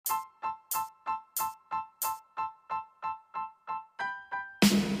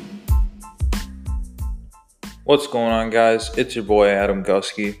What's going on, guys? It's your boy Adam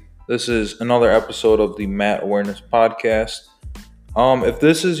Gusky. This is another episode of the Mat Awareness Podcast. If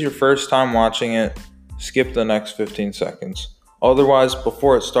this is your first time watching it, skip the next 15 seconds. Otherwise,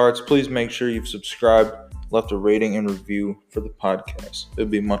 before it starts, please make sure you've subscribed, left a rating and review for the podcast.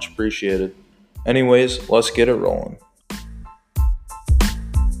 It'd be much appreciated. Anyways, let's get it rolling.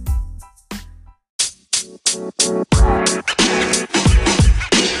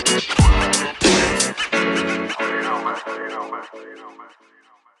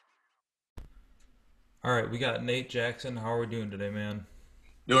 All right, we got Nate Jackson. How are we doing today, man?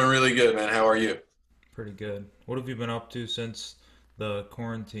 Doing really good, man. How are you? Pretty good. What have you been up to since the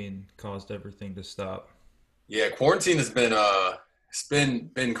quarantine caused everything to stop? Yeah, quarantine has been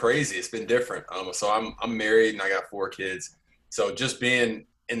crazy. It's been different. So I'm married and I got 4 kids. So just being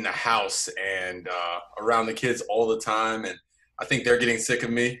in the house and around the kids all the time, and I think they're getting sick of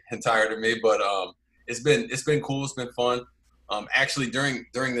me and tired of me. But it's been cool. It's been fun. Actually,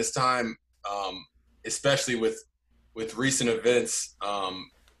 during this time, especially with recent events,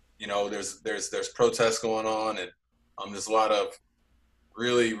 there's protests going on, and there's a lot of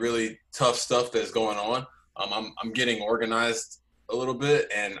really tough stuff that's going on. I'm getting organized a little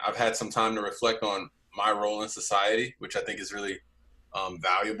bit, and I've had some time to reflect on my role in society, which I think is really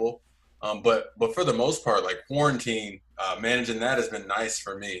valuable. But for the most part, like quarantine, managing that has been nice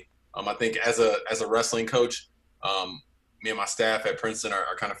for me. I think as a wrestling coach, me and my staff at Princeton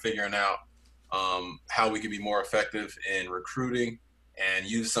are kind of figuring out how we could be more effective in recruiting and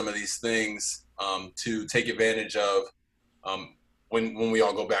use some of these things to take advantage of when we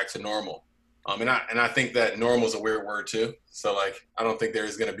all go back to normal. And I think that normal is a weird word too. So like I don't think there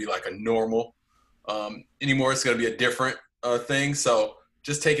is going to be like a normal anymore. It's going to be a different thing. So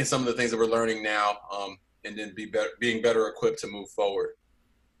just taking some of the things that we're learning now and then being better equipped to move forward.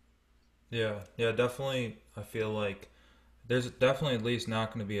 Yeah, definitely. I feel like there's definitely at least not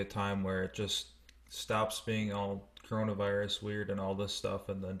going to be a time where it just stops being all coronavirus weird and all this stuff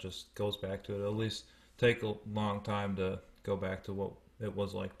and then just goes back to it. At least take a long time to go back to what it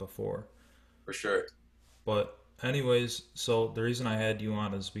was like before. For sure. But anyways, so the reason I had you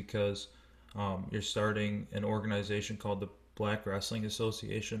on is because you're starting an organization called the Black Wrestling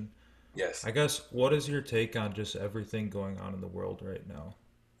Association. Yes. I guess what is your take on just everything going on in the world right now?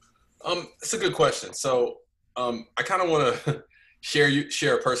 It's a good question. So I kind of want to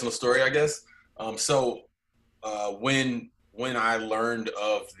share a personal story, I guess. When I learned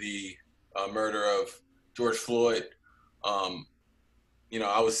of the murder of George Floyd, um,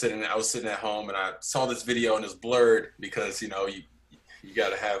 I was sitting at home and I saw this video and it was blurred because you got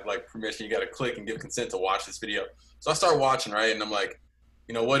to have like permission, you got to click and give consent to watch this video. So I start watching, right, and I'm like,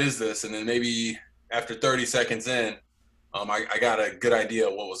 what is this? And then maybe after 30 seconds in, I got a good idea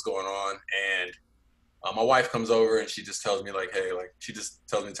of what was going on, and my wife comes over and she just tells me like, hey, like she just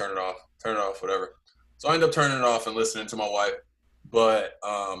tells me turn it off, whatever. So I end up turning it off and listening to my wife. But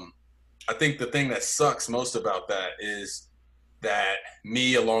I think the thing that sucks most about that is that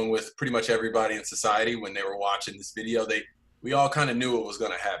me, along with pretty much everybody in society, when they were watching this video, we all kind of knew what was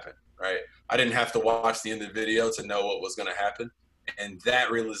going to happen, right? I didn't have to watch the end of the video to know what was going to happen, and that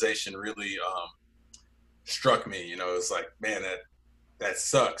realization really struck me. It's like, man, that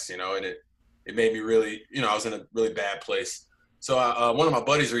sucks, and it made me really, I was in a really bad place. So one of my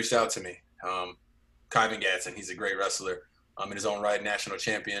buddies reached out to me, Kyvan Gadsden. He's a great wrestler, in his own right, national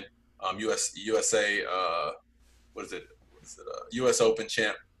champion, USA, what is it? U.S. Open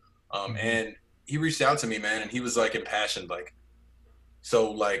champ. Hmm. And he reached out to me, man, and he was like impassioned, like,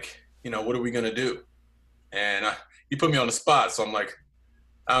 so like, what are we gonna do? And he put me on the spot, so I'm like,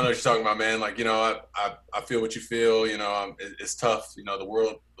 I don't know what you're talking about, man. Like, I feel what you feel. It's tough.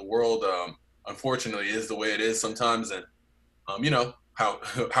 The world, unfortunately, is the way it is sometimes, and how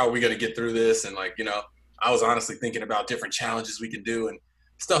how are we gonna get through this? And like, I was honestly thinking about different challenges we can do and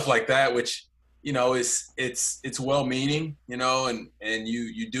stuff like that, which it's well-meaning, and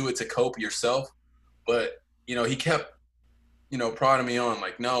you do it to cope yourself, but he kept prodding me on,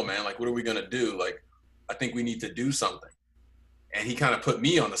 like, no, man, like, what are we gonna do? Like, I think we need to do something. And he kind of put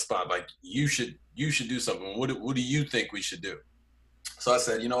me on the spot, like, you should do something. What do you think we should do? So I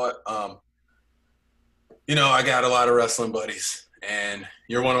said, you know what, I got a lot of wrestling buddies, and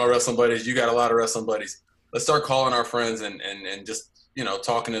you're one of my wrestling buddies. You got a lot of wrestling buddies. Let's start calling our friends and just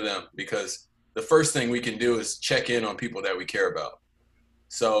talking to them, because the first thing we can do is check in on people that we care about.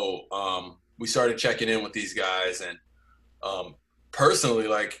 So we started checking in with these guys, and personally,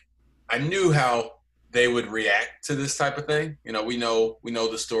 like, I knew how they would react to this type of thing. We know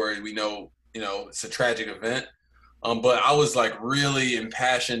the story. We know it's a tragic event. But I was like really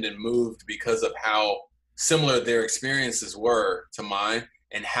impassioned and moved because of how similar their experiences were to mine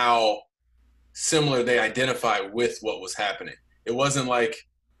and how similar they identify with what was happening. It wasn't like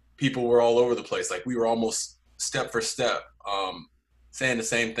people were all over the place. Like we were almost step for step, saying the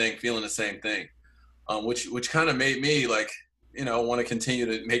same thing, feeling the same thing, which kind of made me like, want to continue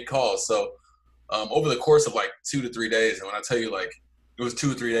to make calls. So over the course of like 2 to 3 days, and when I tell you like it was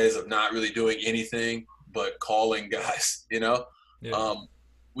 2 or 3 days of not really doing anything but calling guys, Yeah.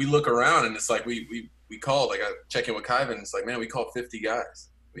 we look around and it's like we called, like I check in with Kyvan, and it's like, man, we called 50 guys.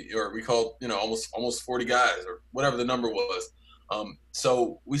 We called, almost 40 guys or whatever the number was.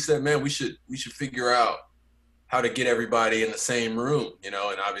 So we said, man, we should figure out how to get everybody in the same room, and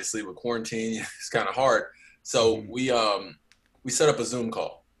obviously with quarantine, it's kind of hard. So we set up a Zoom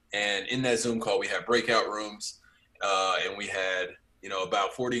call, and in that Zoom call, we had breakout rooms, and we had,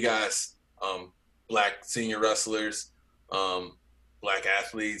 about 40 guys, Black senior wrestlers, Black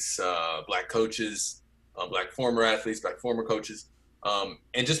athletes, Black coaches, Black former athletes, Black former coaches,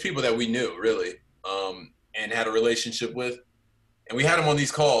 and just people that we knew really, and had a relationship with. And we had them on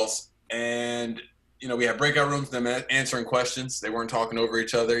these calls, and we had breakout rooms, them answering questions. They weren't talking over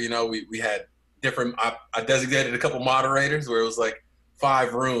each other. We had different. I designated a couple moderators where it was like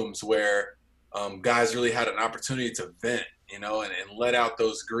 5 rooms where guys really had an opportunity to vent, and let out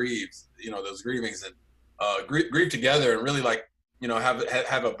those grieves, those grievings, and grieve together, and really like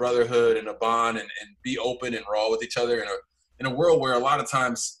have a brotherhood and a bond, and be open and raw with each other in a world where a lot of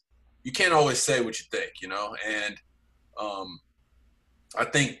times you can't always say what you think, and I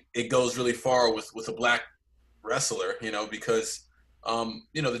think it goes really far with a Black wrestler, because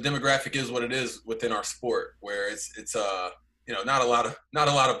the demographic is what it is within our sport, where it's not a lot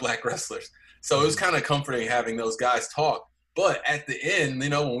of Black wrestlers. So it was kind of comforting having those guys talk. But at the end,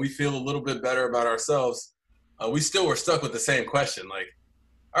 when we feel a little bit better about ourselves, we still were stuck with the same question, like,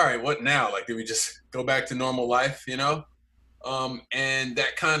 all right, what now? Like, do we just go back to normal life, And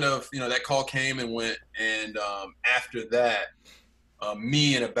that kind of, that call came and went. And after that,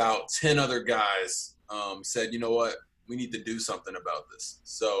 me and about 10 other guys said, you know what, we need to do something about this.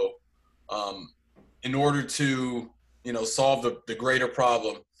 So in order to, solve the greater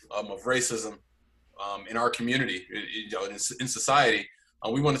problem of racism in our community, in society,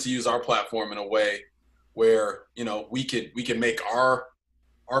 we wanted to use our platform in a way where, we could make our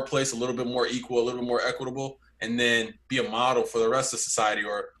place a little bit more equal, a little bit more equitable, and then be a model for the rest of society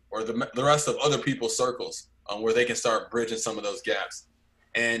or the rest of other people's circles, where they can start bridging some of those gaps.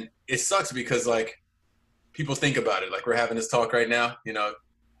 And it sucks because like people think about it, like we're having this talk right now,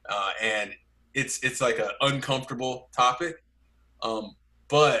 and it's like an uncomfortable topic,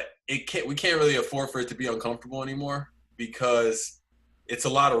 but we can't really afford for it to be uncomfortable anymore, because it's a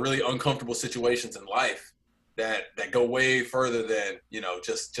lot of really uncomfortable situations in life that go way further than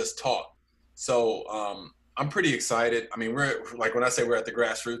just talk. So I'm pretty excited. I mean, we're like, when I say we're at the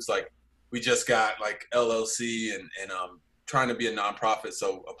grassroots, like we just got like LLC and trying to be a nonprofit,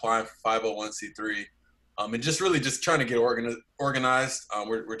 so applying for 501c3, and just really just trying to get organized.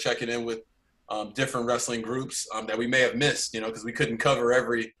 We're checking in with different wrestling groups that we may have missed, because we couldn't cover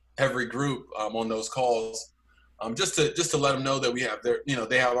every group on those calls. Just to let them know that we have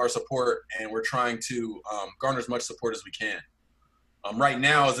they have our support, and we're trying to garner as much support as we can. Right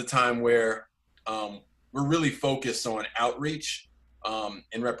now is a time where we're really focused on outreach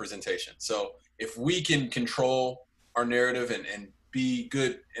and representation. So if we can control our narrative and be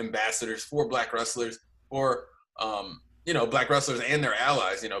good ambassadors for Black wrestlers, or Black wrestlers and their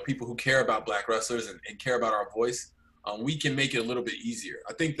allies, people who care about Black wrestlers and care about our voice, we can make it a little bit easier.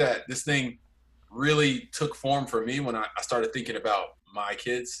 I think that this thing really took form for me when I started thinking about my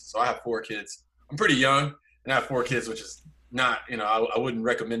kids. So I have 4 kids. I'm pretty young, and I have 4 kids, which is not, I wouldn't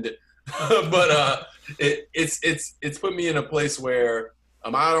recommend it. But it's put me in a place where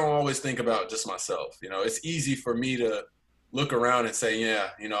I don't always think about just myself. It's easy for me to look around and say, yeah,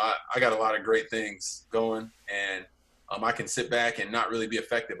 I got a lot of great things going, and I can sit back and not really be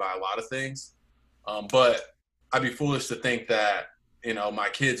affected by a lot of things. But I'd be foolish to think that, my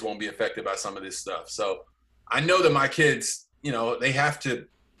kids won't be affected by some of this stuff. So I know that my kids, they have to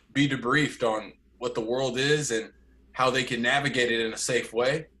be debriefed on what the world is and how they can navigate it in a safe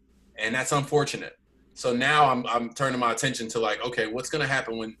way. And that's unfortunate. So now I'm turning my attention to like, okay, what's going to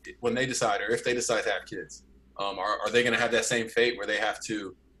happen when they decide, or if they decide to have kids? Are they going to have that same fate where they have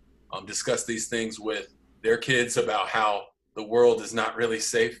to discuss these things with their kids about how the world is not really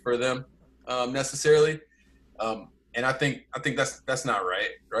safe for them necessarily? And I think that's not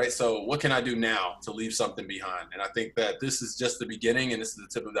right? So what can I do now to leave something behind? And I think that this is just the beginning, and this is the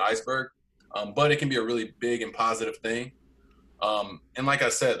tip of the iceberg, but it can be a really big and positive thing. And like I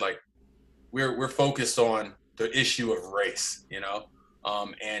said, like we're focused on the issue of race, and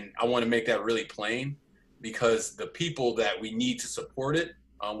I want to make that really plain because the people that we need to support it,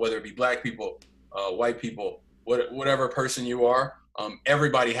 whether it be black people, white people, whatever person you are,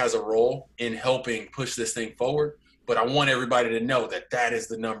 everybody has a role in helping push this thing forward. But I want everybody to know that that is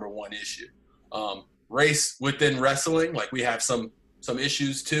the number one issue. Race within wrestling, like we have some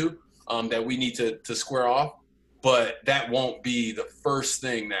issues too that we need to square off, but that won't be the first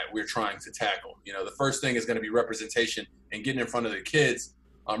thing that we're trying to tackle. The first thing is going to be representation and getting in front of the kids,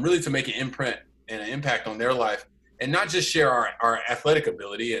 really to make an imprint and an impact on their life, and not just share our athletic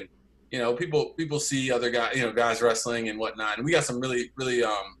ability. And people see other guys, guys wrestling and whatnot, and we got some really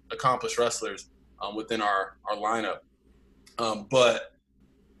accomplished wrestlers within our lineup. But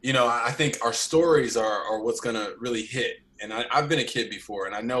I think our stories are what's going to really hit. And I've been a kid before,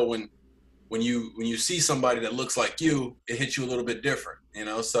 and I know when you see somebody that looks like you, it hits you a little bit different,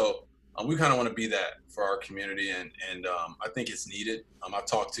 So we kind of want to be that for our community, and I think it's needed. I've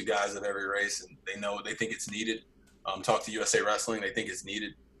talked to guys of every race, and they think it's needed. Talk to USA Wrestling, they think it's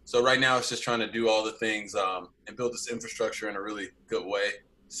needed. So right now, it's just trying to do all the things and build this infrastructure in a really good way.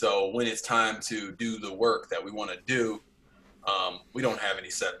 So when it's time to do the work that we want to do, we don't have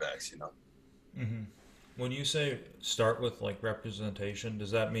any setbacks, Mm-hmm. When you say start with like representation,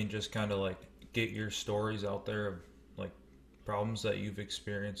 does that mean just kind of like get your stories out there of like problems that you've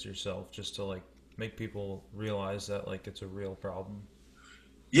experienced yourself, just to like make people realize that like it's a real problem?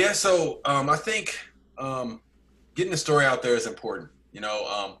 Yeah. So I think getting the story out there is important.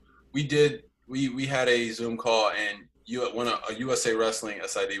 We had a Zoom call, and when a USA Wrestling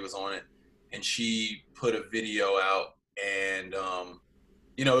SID was on it, and she put a video out, and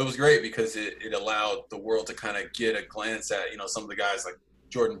it was great because it allowed the world to kind of get a glance at some of the guys like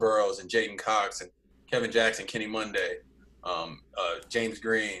Jordan Burroughs and Jaden Cox and Kevin Jackson, Kenny Monday, James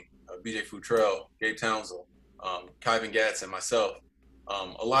Green, BJ Futrell, Gabe Townsend, Kyvan Gatz, and myself.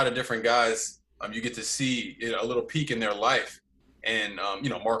 A lot of different guys. You get to see a little peek in their life, and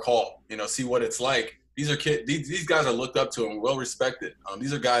Mark Hall. See what it's like. These are kids. These guys are looked up to and well respected.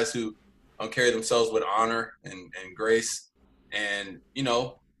 These are guys who carry themselves with honor and grace. And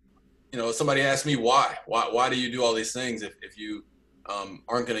somebody asked me why do you do all these things if you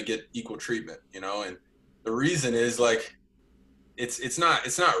aren't going to get equal treatment? And the reason is like it's not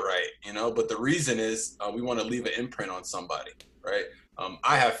right. But the reason is we want to leave an imprint on somebody, right?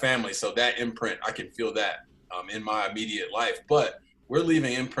 I have family, so that imprint, I can feel that in my immediate life. But we're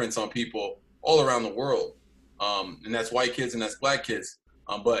leaving imprints on people all around the world, and that's white kids and that's black kids.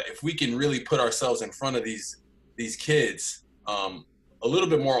 But if we can really put ourselves in front of these kids a little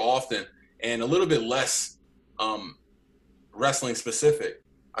bit more often and a little bit less wrestling specific,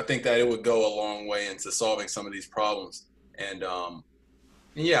 I think that it would go a long way into solving some of these problems. And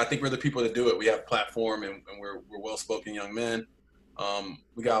yeah, I think we're the people to do it. We have a platform, and we're well-spoken young men.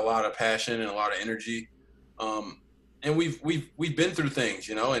 We got a lot of passion and a lot of energy. And we've been through things,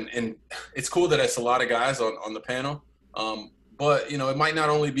 and it's cool that it's a lot of guys on the panel. But it might not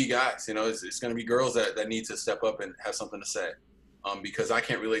only be guys. It's going to be girls that need to step up and have something to say, because I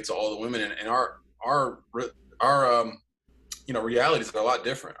can't relate to all the women, and our realities are a lot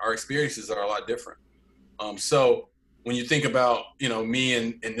different. Our experiences are a lot different. So when you think about me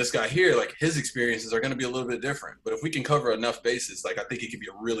and this guy here, like his experiences are going to be a little bit different. But if we can cover enough bases, like I think it could be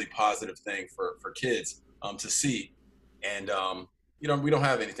a really positive thing for kids to see. And we don't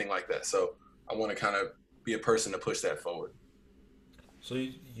have anything like that, so I want to kind of be a person to push that forward. So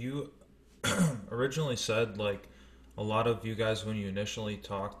you originally said like a lot of you guys, when you initially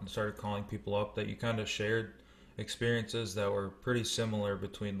talked and started calling people up, that you kind of shared experiences that were pretty similar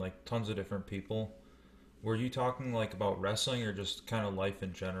between like tons of different people. Were you talking like about wrestling or just kind of life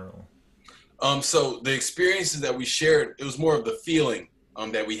in general? So the experiences that we shared, it was more of the feeling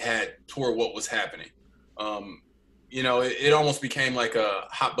that we had toward what was happening. It almost became like a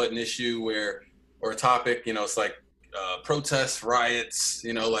hot button issue or a topic, it's like protests, riots,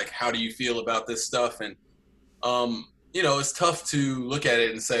 like how do you feel about this stuff? And it's tough to look at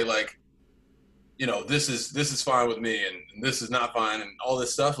it and say like, this is fine with me and this is not fine and all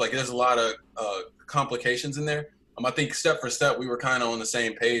this stuff. Like there's a lot of complications in there. I think step for step we were kind of on the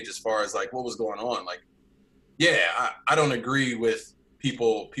same page as far as like what was going on. Like, yeah, I don't agree with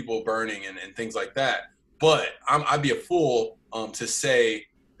people burning and things like that, but I'd be a fool to say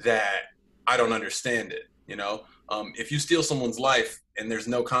that I don't understand it. If you steal someone's life and there's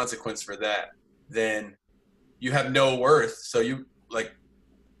no consequence for that, then you have no worth. So you like,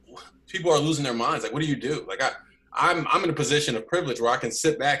 people are losing their minds. Like, what do you do? Like I'm in a position of privilege where I can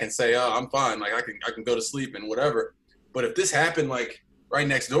sit back and say, oh, I'm fine. Like I can go to sleep and whatever. But if this happened like right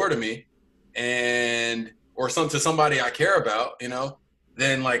next door to me, and or some to somebody I care about,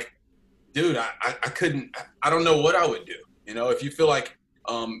 then like, dude, I couldn't. I don't know what I would do. If you feel like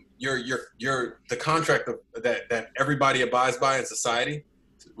you're the contract that everybody abides by in society,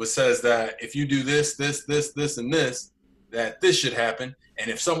 which says that if you do this, and this, that this should happen, and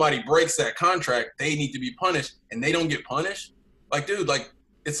if somebody breaks that contract, they need to be punished, and they don't get punished. Like, dude, like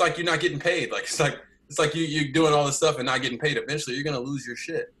it's like you're not getting paid. Like it's like you doing all this stuff and not getting paid. Eventually, you're gonna lose your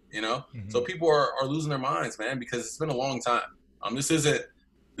shit. So people are losing their minds, man, because it's been a long time. This isn't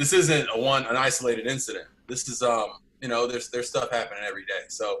an isolated incident. This is there's stuff happening every day.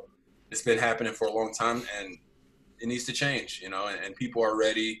 So it's been happening for a long time, and it needs to change. And people are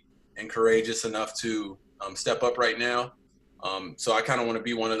ready and courageous enough to step up right now. So I kind of want to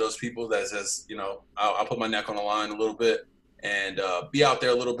be one of those people that says, I'll put my neck on the line a little bit and be out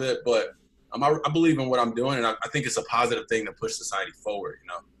there a little bit, but I believe in what I'm doing, and I think it's a positive thing to push society forward.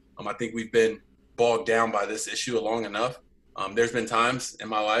 I think we've been bogged down by this issue long enough. There's been times in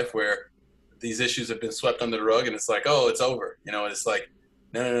my life where these issues have been swept under the rug, and it's like, oh, it's over. And it's like,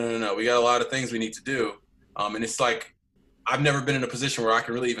 no. We got a lot of things we need to do. And it's like, I've never been in a position where I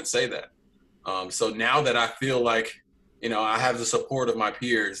can really even say that. So now that I feel like, I have the support of my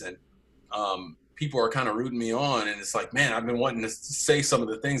peers, and people are kind of rooting me on, and it's like, man, I've been wanting to say some of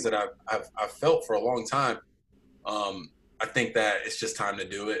the things that I've felt for a long time. I think that it's just time to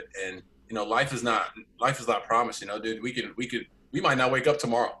do it. And life is not promised. Dude, we might not wake up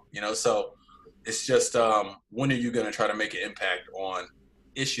tomorrow. So it's just when are you going to try to make an impact on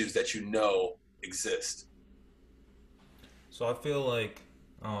issues that exist? So I feel like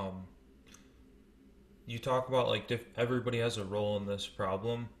you talk about like everybody has a role in this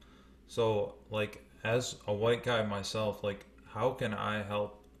problem. So like as a white guy myself, like how can I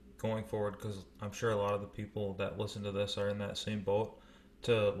help going forward? Because I'm sure a lot of the people that listen to this are in that same boat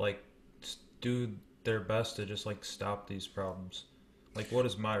to like do their best to just like stop these problems. Like what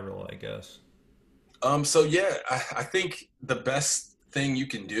is my role, I guess? So yeah, I think the best thing you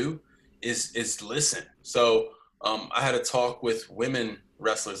can do is listen. So I had a talk with women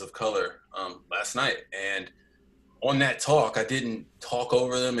wrestlers of color last night, and on that talk, I didn't talk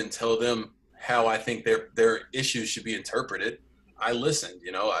over them and tell them how I think their issues should be interpreted. I listened.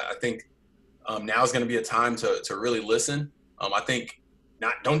 I think now is going to be a time to really listen. I think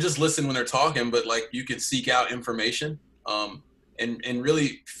don't just listen when they're talking, but like you could seek out information. And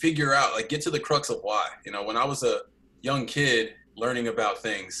really figure out, like, get to the crux of why. When I was a young kid learning about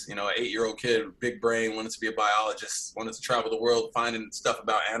things, an 8-year-old kid, big brain, wanted to be a biologist, wanted to travel the world, finding stuff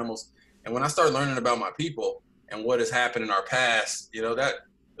about animals. And when I started learning about my people and what has happened in our past, that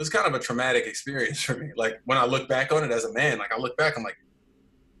was kind of a traumatic experience for me. Like when I look back on it as a man, like I look back, I'm like,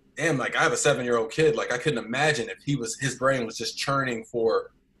 damn, like I have a 7-year-old kid. Like I couldn't imagine if his brain was just churning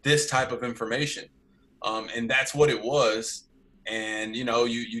for this type of information. And that's what it was. And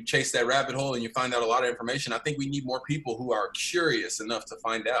you chase that rabbit hole and you find out a lot of information. I think we need more people who are curious enough to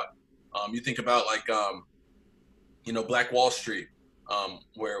find out. You think about like Black Wall Street,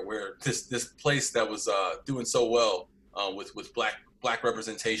 where this place that was doing so well with black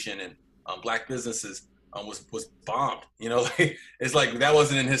representation and black businesses was bombed. Like, it's like that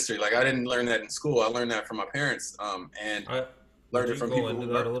wasn't in history. Like I didn't learn that in school. I learned that from my parents, and learned it from people. Could you go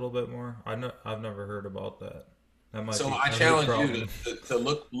into that a little bit more? I've never heard about that. So I challenge you to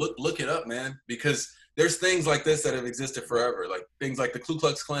look it up, man, because there's things like this that have existed forever, like things like the Ku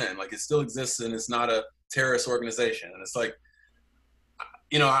Klux Klan, like it still exists and it's not a terrorist organization. And it's like,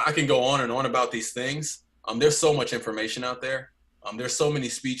 I can go on and on about these things. There's so much information out there. There's so many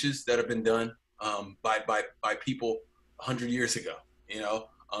speeches that have been done by people 100 years ago,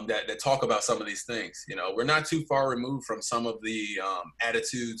 that talk about some of these things. We're not too far removed from some of the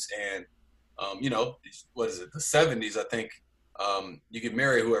attitudes and what is it? The 70s, I think. You could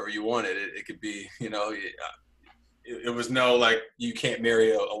marry whoever you wanted. It could be, it was no like you can't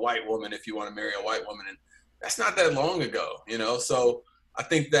marry a white woman if you want to marry a white woman, and that's not that long ago. So I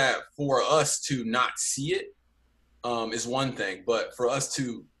think that for us to not see it is one thing, but for us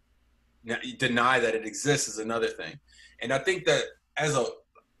to deny that it exists is another thing. And I think that as a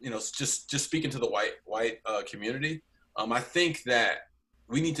just speaking to the white community, I think that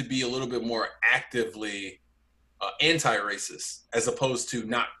we need to be a little bit more actively anti-racist as opposed to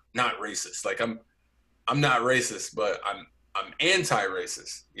not racist. Like I'm not racist, but I'm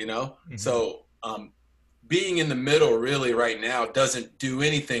anti-racist, Mm-hmm. So being in the middle really right now doesn't do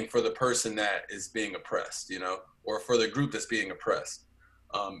anything for the person that is being oppressed, or for the group that's being oppressed.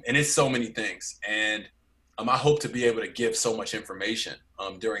 And it's so many things. And I hope to be able to give so much information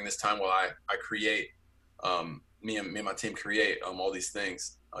during this time while I create me and my team create all these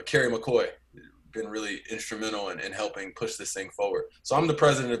things. Kerry McCoy been really instrumental in helping push this thing forward. So I'm the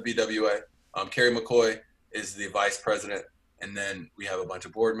president of BWA. Kerry McCoy is the vice president, and then we have a bunch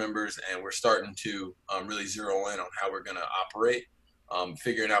of board members, and we're starting to really zero in on how we're going to operate,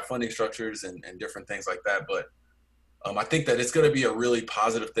 figuring out funding structures and different things like that. But I think that it's going to be a really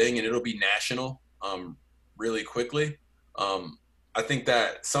positive thing, and it'll be national really quickly. I think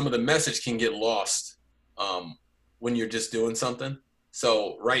that some of the message can get lost when you're just doing something.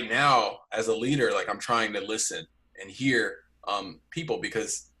 So right now, as a leader, like I'm trying to listen and hear people,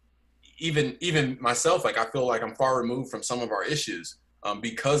 because even myself, like I feel like I'm far removed from some of our issues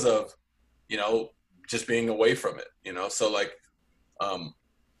because of just being away from it. So like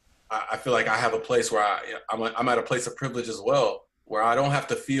I feel like I have a place where I'm at a place of privilege as well, where I don't have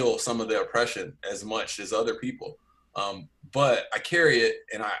to feel some of the oppression as much as other people. But I carry it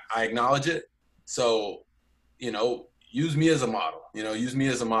and I acknowledge it. So, use me as a model, use me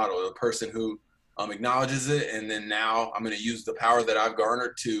as a model, the person who acknowledges it. And then now I'm going to use the power that I've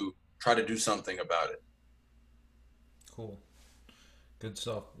garnered to try to do something about it. Cool. Good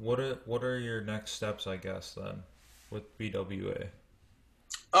stuff. What are your next steps, I guess, then with BWA?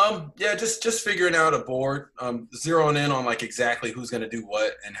 Yeah, just figuring out a board, zeroing in on like exactly who's going to do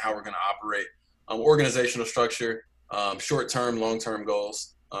what and how we're going to operate, organizational structure, short-term, long-term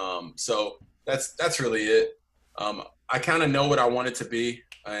goals. So that's really it. I kind of know what I want it to be,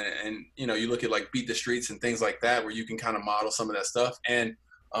 and you look at like Beat the Streets and things like that, where you can kind of model some of that stuff, and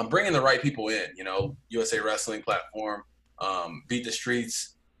bringing the right people in. USA Wrestling platform, Beat the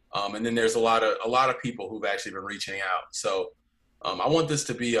Streets, and then there's a lot of people who've actually been reaching out. So I want this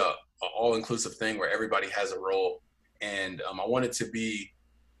to be a all-inclusive thing where everybody has a role, and I want it to be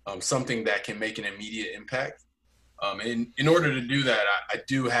something that can make an immediate impact. In order to do that, I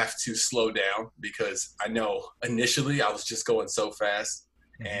do have to slow down, because I know initially I was just going so fast,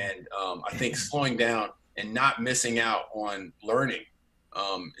 and I think slowing down and not missing out on learning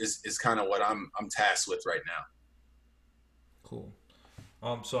is kind of what I'm tasked with right now. Cool.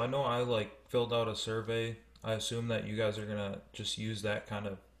 So I know I like filled out a survey. I assume that you guys are gonna just use that kind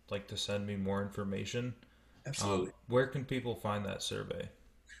of like to send me more information. Absolutely. Where can people find that survey?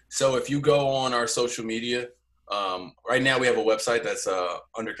 So if you go on our social media, right now we have a website that's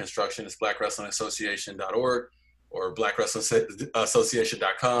under construction. It's blackwrestlingassociation.org or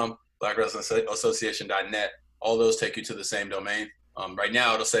blackwrestlingassociation.com, blackwrestlingassociation.net. All those take you to the same domain. Right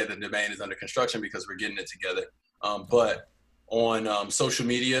now it'll say the domain is under construction because we're getting it together. But on social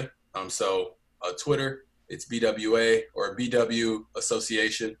media, Twitter, it's BWA or BW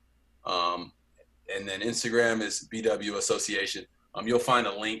Association. And then Instagram is BW Association. You'll find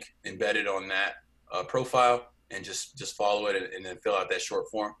a link embedded on that profile, and just follow it and then fill out that short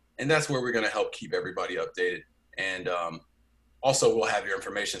form. And that's where we're going to help keep everybody updated. And also we'll have your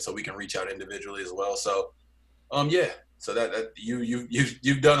information so we can reach out individually as well. So yeah, so that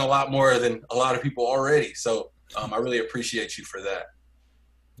you've done a lot more than a lot of people already. So I really appreciate you for that.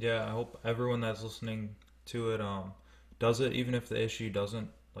 Yeah, I hope everyone that's listening to it does it, even if the issue doesn't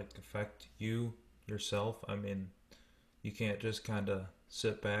like affect you yourself. I mean, you can't just kind of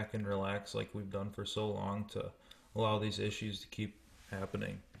sit back and relax like we've done for so long to allow these issues to keep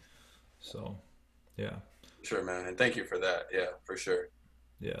happening. So, yeah. Sure, man. And thank you for that. Yeah, for sure.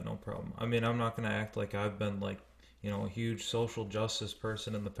 Yeah, no problem. I mean, I'm not going to act like I've been like, a huge social justice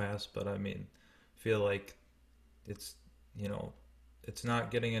person in the past, but I mean, feel like it's, you know, it's not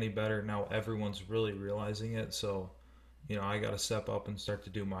getting any better now. Everyone's really realizing it. So, I got to step up and start to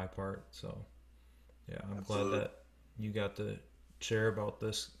do my part. So, yeah, I'm glad Absolutely. that you got to share about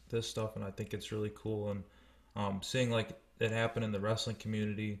this stuff, and I think it's really cool. And seeing like it happen in the wrestling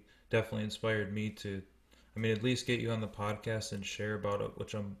community definitely inspired me to, I mean, at least get you on the podcast and share about it,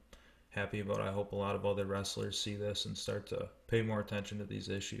 which I'm happy about. I hope a lot of other wrestlers see this and start to pay more attention to these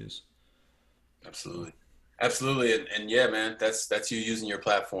issues. So, Absolutely. Absolutely. And yeah, man, that's you using your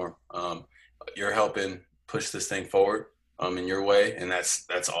platform. You're helping push this thing forward in your way. And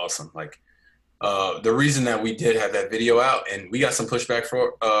that's awesome. Like the reason that we did have that video out, and we got some pushback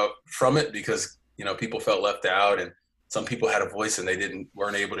from it, because people felt left out, and some people had a voice and they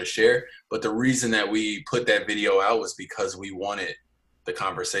weren't able to share. But the reason that we put that video out was because we wanted the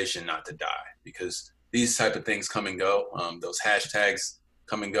conversation not to die, because these type of things come and go. Those hashtags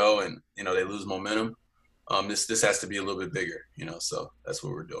come and go, and they lose momentum. This has to be a little bit bigger, so that's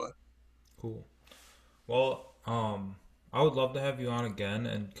what we're doing. cool. Well, I would love to have you on again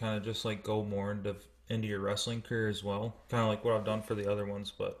and kind of just like go more into your wrestling career as well, kind of like what I've done for the other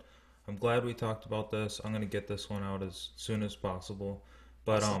ones. But I'm glad we talked about this. I'm gonna get this one out as soon as possible.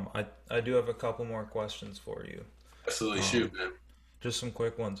 But Awesome. I do have a couple more questions for you. Absolutely. Um, Shoot, man. Just some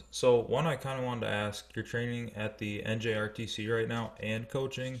quick ones. So one I kind of wanted to ask, you're training at the NJRTC right now and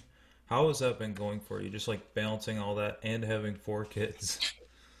coaching. How has that been going for you? Just like balancing all that and having four kids.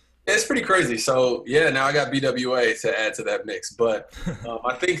 Yeah, it's pretty crazy. So yeah, now I got BWA to add to that mix. But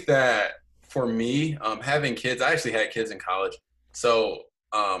I think that for me, having kids, I actually had kids in college. So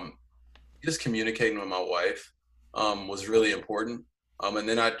just communicating with my wife was really important. And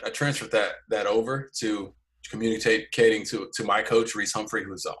then I transferred that over to communicating to my coach, Reese Humphrey,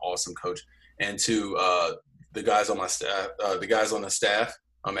 who's an awesome coach, and to the guys on my staff, the guys on the staff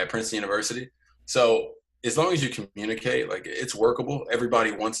at Princeton University. So as long as you communicate, like it's workable.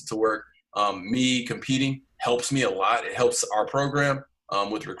 Everybody wants it to work. Me competing helps me a lot. It helps our program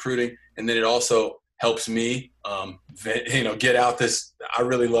with recruiting, and then it also helps me, get out this. I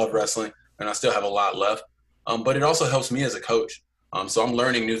really love wrestling, and I still have a lot left. But it also helps me as a coach. So I'm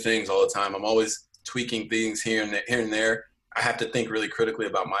learning new things all the time. I'm always tweaking things here and there. I have to think really critically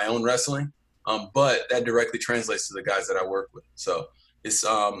about my own wrestling, but that directly translates to the guys that I work with. So it's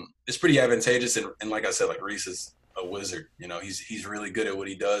pretty advantageous. And like I said, like Reese is a wizard. You know, he's really good at what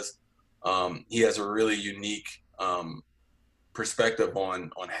he does. He has a really unique perspective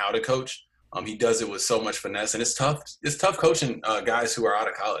on how to coach. He does it with so much finesse, and it's tough. It's tough coaching guys who are out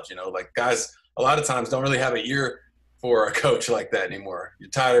of college. You know, like guys a lot of times don't really have an ear for a coach like that anymore. You're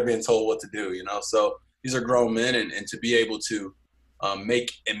tired of being told what to do. You know, so these are grown men, and to be able to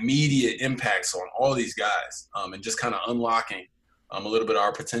make immediate impacts on all these guys and just kind of unlocking a little bit of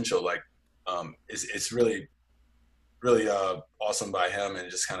our potential, like it's really really awesome by him, and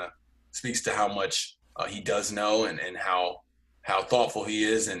it just kind of speaks to how much he does know and how thoughtful he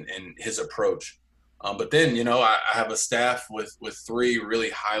is and his approach. But then, you know, I have a staff with three really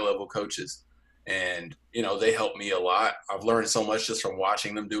high level coaches, and you know they help me a lot. I've learned so much just from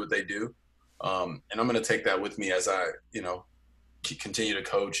watching them do what they do, and I'm going to take that with me as I continue to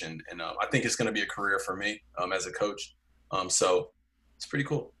coach, and I think it's going to be a career for me as a coach. So it's pretty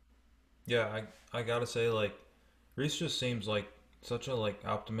cool. Yeah, I gotta say, like, Reese just seems like such a like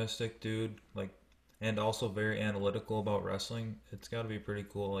optimistic dude, like, and also very analytical about wrestling. It's got to be pretty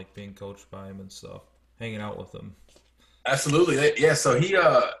cool, like being coached by him and stuff, hanging out with him. Absolutely, yeah. So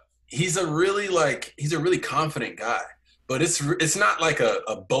he's a really confident guy, but it's not like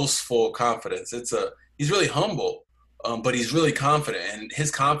a boastful confidence. He's really humble, but he's really confident, and his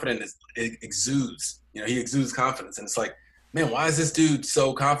confidence exudes. You know, he exudes confidence, and it's like, man, why is this dude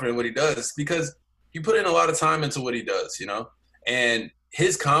so confident in what he does? It's because he put in a lot of time into what he does, you know, and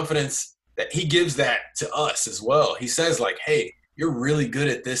his confidence that he gives that to us as well. He says like, hey, you're really good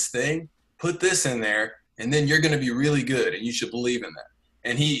at this thing. Put this in there, and then you're going to be really good, and you should believe in that.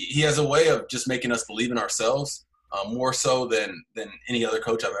 And he has a way of just making us believe in ourselves more so than any other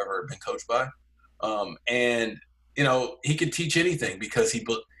coach I've ever been coached by. And you know, he could teach anything because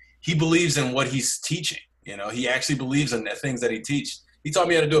he believes in what he's teaching. You know, he actually believes in the things that he teaches. He taught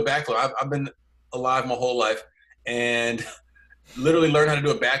me how to do a backflip. I've been alive my whole life, and literally learned how to do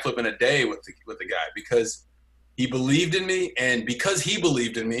a backflip in a day with the guy because he believed in me, and because he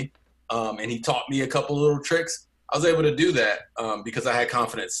believed in me, and he taught me a couple little tricks. I was able to do that because I had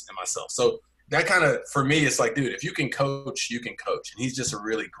confidence in myself. So that kind of, for me, it's like, dude, if you can coach, you can coach. And he's just a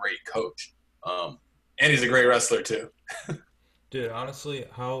really great coach. And he's a great wrestler too. Dude, honestly,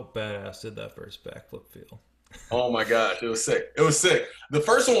 how badass did that first backflip feel? Oh my gosh, it was sick. It was sick. The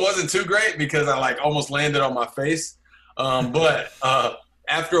first one wasn't too great because I like almost landed on my face. But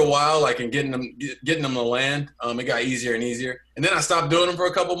after a while, like in getting them to land, it got easier and easier. And then I stopped doing them for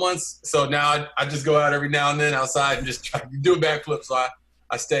a couple months. So now I just go out every now and then outside and just try to do a backflip. So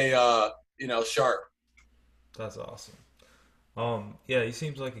I stay sharp. That's awesome. Yeah, he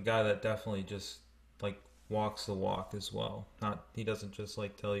seems like a guy that definitely just like walks the walk as well. Not he doesn't just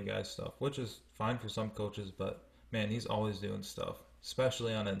like tell you guys stuff, which is fine for some coaches, but man, he's always doing stuff,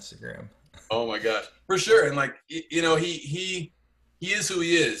 especially on Instagram. Oh my gosh, for sure. And like he is who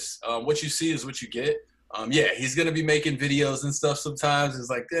he is. What you see is what you get. Yeah, he's gonna be making videos and stuff sometimes. It's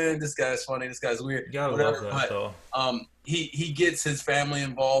like, this guy's funny, this guy's weird, You gotta love whatever. that But though. he gets his family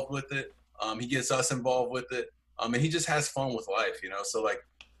involved with it. He gets us involved with it. And he just has fun with life, you know. So like,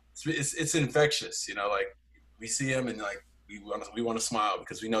 it's infectious, you know. Like we see him and like we want to smile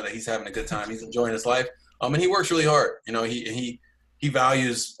because we know that he's having a good time. He's enjoying his life. And he works really hard. You know, he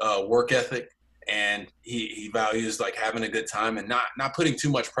values work ethic, and he values like having a good time and not putting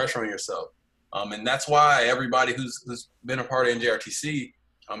too much pressure on yourself. And that's why everybody who's been a part of NJRTC,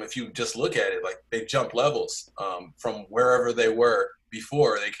 if you just look at it, like they've jumped levels from wherever they were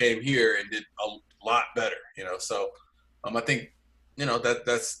before they came here and did a lot better, you know. So I think, you know,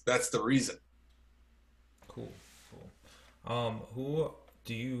 that's the reason. Cool, cool. Who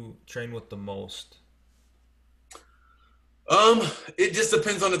do you train with the most? It just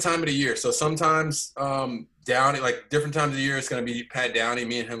depends on the time of the year. So sometimes, Downey, like different times of the year, it's gonna be Pat Downey.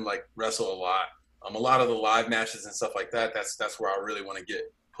 Me and him like wrestle a lot. A lot of the live matches and stuff like that. That's where I really want to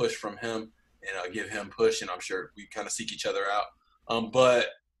get push from him and give him push. And I'm sure we kind of seek each other out. But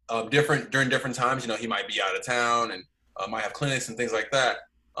different during different times, he might be out of town and might have clinics and things like that.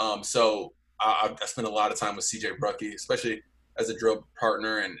 So I spend a lot of time with CJ Brucky, especially as a drill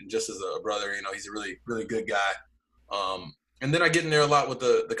partner and just as a brother. He's a really really good guy. And then I get in there a lot with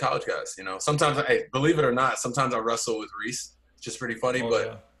the college guys. Sometimes, hey, believe it or not, sometimes I wrestle with Reese. It's just pretty funny, Oh but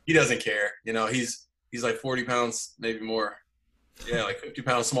yeah. he doesn't care. He's like 40 pounds, maybe more. Yeah, like 50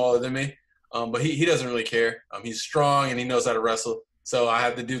 pounds smaller than me. But he doesn't really care. He's strong and he knows how to wrestle. So I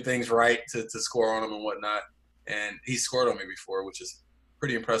have to do things right to score on him and whatnot. And he scored on me before, which is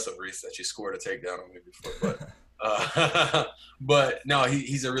pretty impressive, Reese, that you scored a takedown on me before. But no,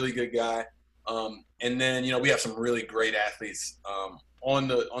 he's a really good guy. And then we have some really great athletes on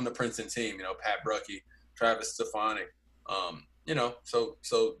the Princeton team. Pat Brucky, Travis Stefanik.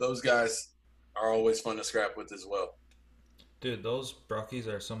 So those guys are always fun to scrap with as well. Dude, those Brockies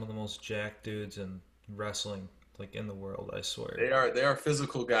are some of the most jacked dudes in wrestling, like in the world, I swear. They are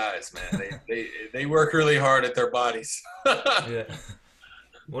physical guys, man. They work really hard at their bodies. Yeah.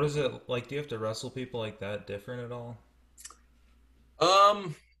 What is it like? Do you have to wrestle people like that different at all?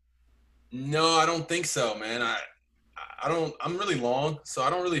 um, no, I don't think so, man. I don't. I'm really long, so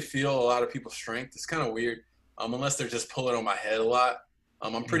I don't really feel a lot of people's strength. It's kind of weird, unless they're just pulling on my head a lot.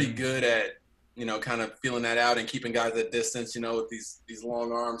 I'm pretty Mm-hmm. good at kind of feeling that out and keeping guys at distance. With these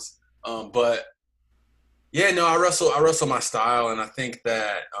long arms. But yeah, no, I wrestle my style, and I think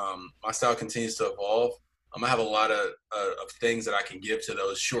that my style continues to evolve. I have a lot of things that I can give to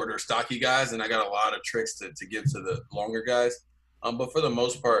those shorter, stocky guys, and I got a lot of tricks to give to the longer guys. But for the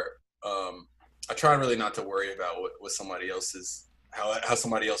most part, I try really not to worry about what somebody else's how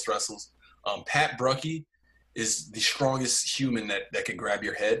somebody else wrestles. Pat Brucky is the strongest human that can grab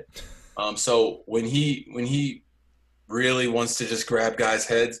your head. So when he really wants to just grab guys'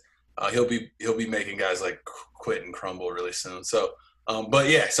 heads, he'll be making guys like quit and crumble really soon. So, but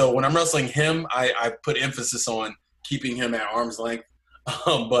yeah, so when I'm wrestling him, I put emphasis on keeping him at arm's length.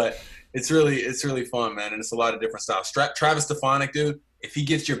 But it's really fun, man, and it's a lot of different styles. Travis Stefanik, dude, if he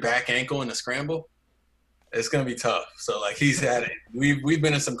gets your back ankle in a scramble, it's gonna be tough. So like he's had it. We've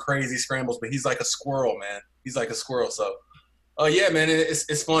been in some crazy scrambles, but he's like a squirrel, man. He's like a squirrel. So oh yeah, man,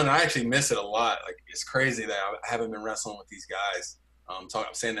 it's fun. I actually miss it a lot. Like it's crazy that I haven't been wrestling with these guys. I'm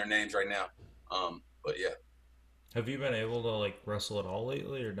saying their names right now. But yeah. Have you been able to like wrestle at all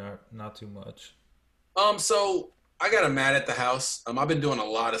lately, or not too much? So I got a mat at the house. I've been doing a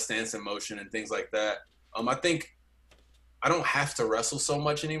lot of stance and motion and things like that. I think I don't have to wrestle so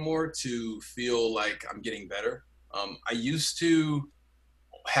much anymore to feel like I'm getting better. I used to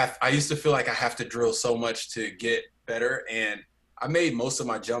feel like I have to drill so much to get better, and I made most of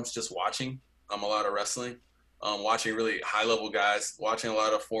my jumps just watching a lot of wrestling, watching really high level guys, watching a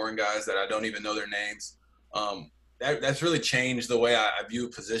lot of foreign guys that I don't even know their names. That's really changed the way I view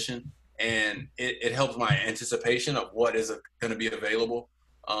position, and it helps my anticipation of what is going to be available.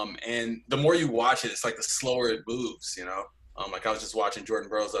 And the more you watch it, it's like the slower it moves. Like I was just watching Jordan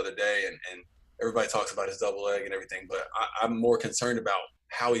Burroughs the other day, and everybody talks about his double leg and everything, but I'm more concerned about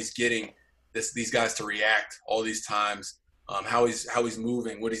how he's getting these guys to react all these times. How he's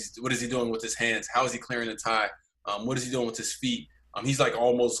moving. What is he doing with his hands? How is he clearing the tie? What is he doing with his feet? He's like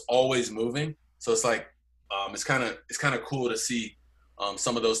almost always moving. So it's like it's kind of cool to see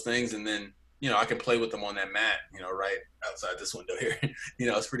some of those things, and then I can play with them on that mat, right outside this window here.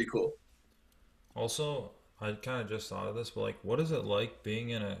 It's pretty cool. Also, I kind of just thought of this, but like, what is it like being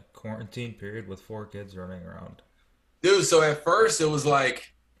in a quarantine period with four kids running around? Dude, so at first it was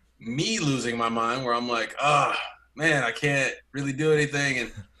like me losing my mind where I'm like, man, I can't really do anything.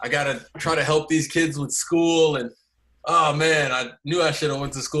 And I got to try to help these kids with school. And oh man, I knew I should have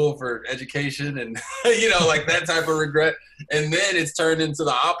went to school for education and, like that type of regret. And then it's turned into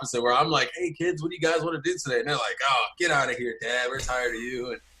the opposite where I'm like, hey kids, what do you guys want to do today? And they're like, oh, get out of here, dad. We're tired of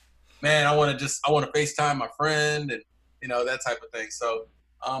you. And man, I want to FaceTime my friend and, that type of thing. So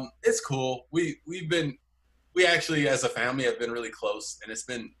it's cool. We actually, as a family, have been really close, and it's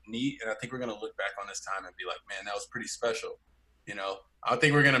been neat. And I think we're gonna look back on this time and be like, man, that was pretty special. I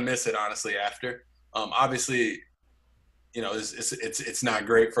think we're gonna miss it honestly after. Obviously, it's not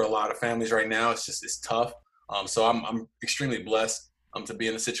great for a lot of families right now. It's tough. So I'm extremely blessed to be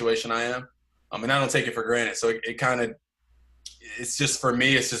in the situation I am. And I don't take it for granted. So it kind of it's just for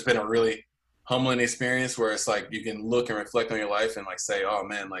me, it's just been a really humbling experience where it's like you can look and reflect on your life and like say, oh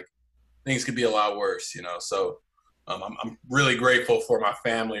man, like things could be a lot worse, you know. So I'm really grateful for my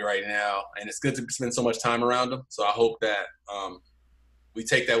family right now, and it's good to spend so much time around them. So I hope that we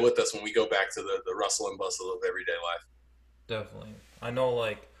take that with us when we go back to the rustle and bustle of everyday life. Definitely. I know,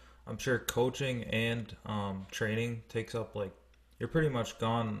 like, I'm sure coaching and training takes up, like, you're pretty much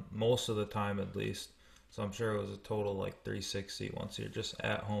gone most of the time at least. So I'm sure it was a total, like, 360 once you're just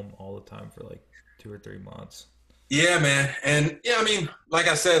at home all the time for, like, 2 or 3 months. Yeah, man. And yeah, I mean, like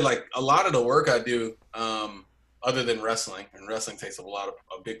I said, like a lot of the work I do, other than wrestling, and wrestling takes up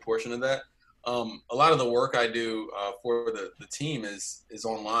a big portion of that. A lot of the work I do for the team is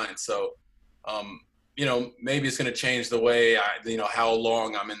online. So, um, you know, maybe it's going to change the way how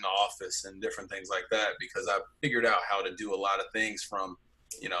long I'm in the office and different things like that, because I've figured out how to do a lot of things from,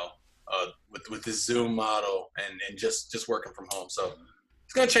 you know, with this Zoom model and just working from home. So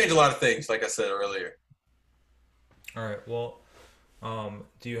it's going to change a lot of things, like I said earlier. All right. Well,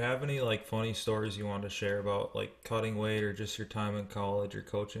 do you have any, like, funny stories you want to share about, like, cutting weight or just your time in college or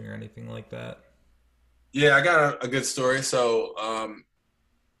coaching or anything like that? Yeah, I got a good story. So,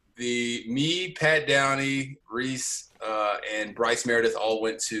 the me, Pat Downey, Reese, and Bryce Meredith all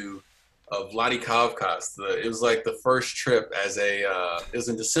went to Vladikavkaz. It was like the first trip as it was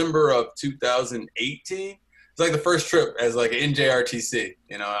in December of 2018. It's like the first trip as like an NJRTC.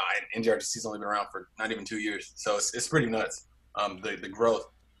 You know, NJRTC's only been around for not even 2 years, so it's pretty nuts. The growth.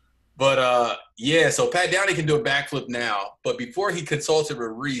 But yeah, so Pat Downey can do a backflip now, but before he consulted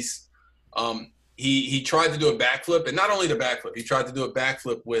with Reese, he tried to do a backflip, and not only the backflip, he tried to do a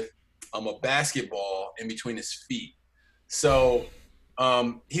backflip with a basketball in between his feet. So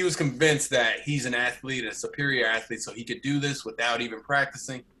he was convinced that he's an athlete, a superior athlete, so he could do this without even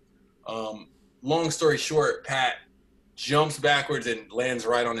practicing. Long story short, Pat jumps backwards and lands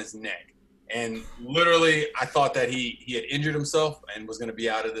right on his neck. And literally, I thought that he had injured himself and was going to be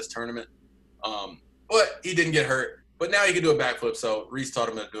out of this tournament. But he didn't get hurt. But now he can do a backflip. So Reese taught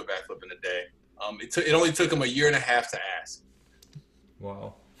him how to do a backflip in a day. It only took him a year and a half to ask.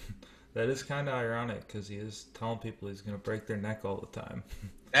 Wow. That is kind of ironic because he is telling people he's going to break their neck all the time.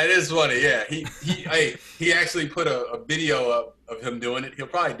 That is funny. Yeah, he actually put a video up of him doing it. He'll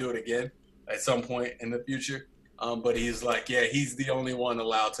probably do it again at some point in the future. But he's like, yeah, he's the only one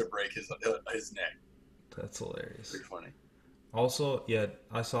allowed to break his neck. That's hilarious. Pretty funny. Also, yeah,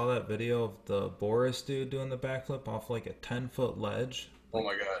 I saw that video of the Boris dude doing the backflip off like a 10-foot ledge. Oh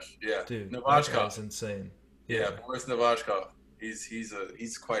my gosh, yeah, Dude, that Novachkov. guy's insane. Yeah, Boris Novachkov.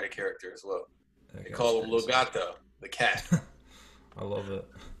 He's quite a character as well. That They guy's call him crazy. Logato, the cat. I love it.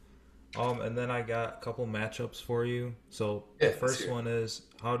 And then I got a couple matchups for you. So Yeah, the let's first hear it. one is,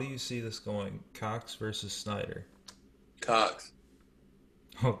 how do you see this going? Cox versus Snyder. Cox.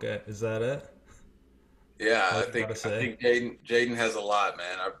 Okay, is that it? Yeah, All I you think gotta I say? think Jaden has a lot,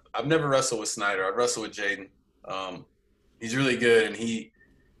 man. I've never wrestled with Snyder. I've wrestled with Jaden. He's really good, and he's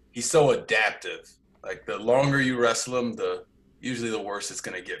so adaptive. Like the longer you wrestle him, the usually the worse it's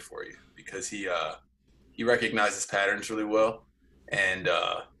gonna get for you, because he recognizes patterns really well, and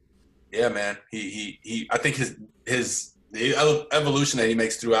yeah, man, he I think the evolution that he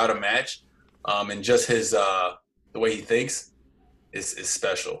makes throughout a match, and just his the way he thinks is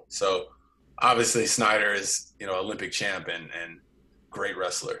special. So obviously Snyder is, you know, Olympic champ and great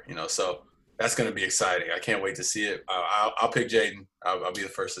wrestler, you know, so that's going to be exciting. I can't wait to see it. I'll pick Jaden. I'll be the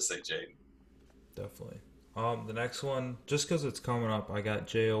first to say Jaden. Definitely. The next one, just because it's coming up, I got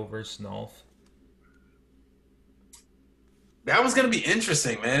Jo versus Nolf. That was going to be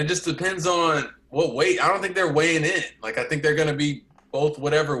interesting, man. It just depends on what weight. I don't think they're weighing in. Like, I think they're going to be both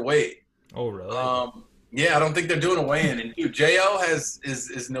whatever weight. Oh, really? Yeah, I don't think they're doing a weigh-in. And dude, Jo has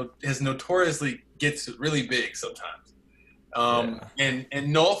notoriously gets really big sometimes. Yeah.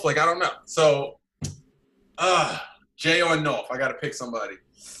 And Nolf, like, I don't know. So, Jo and Nolf. I got to pick somebody.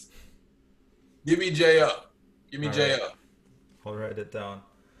 Give me Jo. Give me All Jo. right. I'll write it down.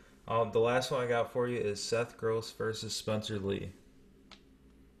 The last one I got for you is Seth Gross versus Spencer Lee.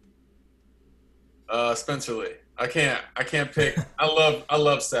 Spencer Lee. I can't pick. I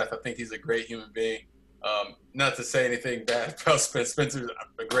love Seth. I think he's a great human being. Not to say anything bad about Spencer's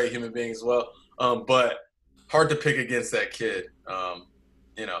a great human being as well. But hard to pick against that kid.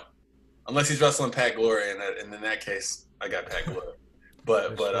 You know, unless he's wrestling Pat Glory, and in that case, I got Pat Glory.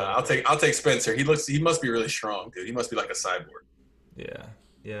 But I'll take Spencer. He must be really strong, dude. He must be like a cyborg. Yeah.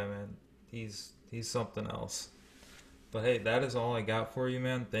 Yeah, man. He's something else. But hey, that is all I got for you,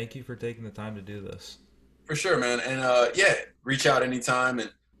 man. Thank you for taking the time to do this. For sure, man. And yeah, reach out anytime,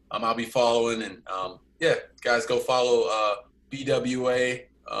 and I'll be following. And yeah, guys, go follow BWA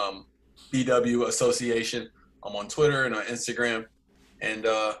BW Association. I'm on Twitter and on Instagram, and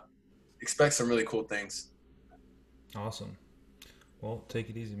expect some really cool things. Awesome. Well, take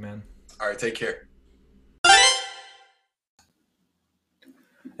it easy, man. All right, take care.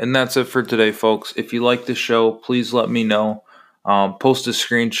 And that's it for today, folks. If you like the show, please let me know. Post a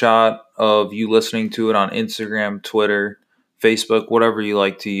screenshot of you listening to it on Instagram, Twitter, Facebook, whatever you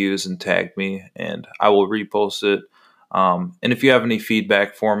like to use, and tag me, and I will repost it. And if you have any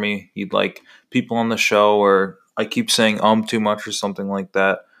feedback for me, you'd like people on the show, or I keep saying too much or something like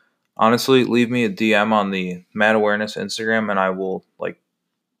that, honestly, leave me a DM on the Mad Awareness Instagram, and I will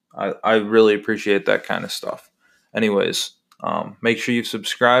I really appreciate that kind of stuff. Anyways, make sure you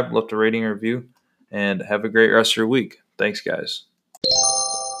subscribe, left a rating and review, and have a great rest of your week. Thanks, guys.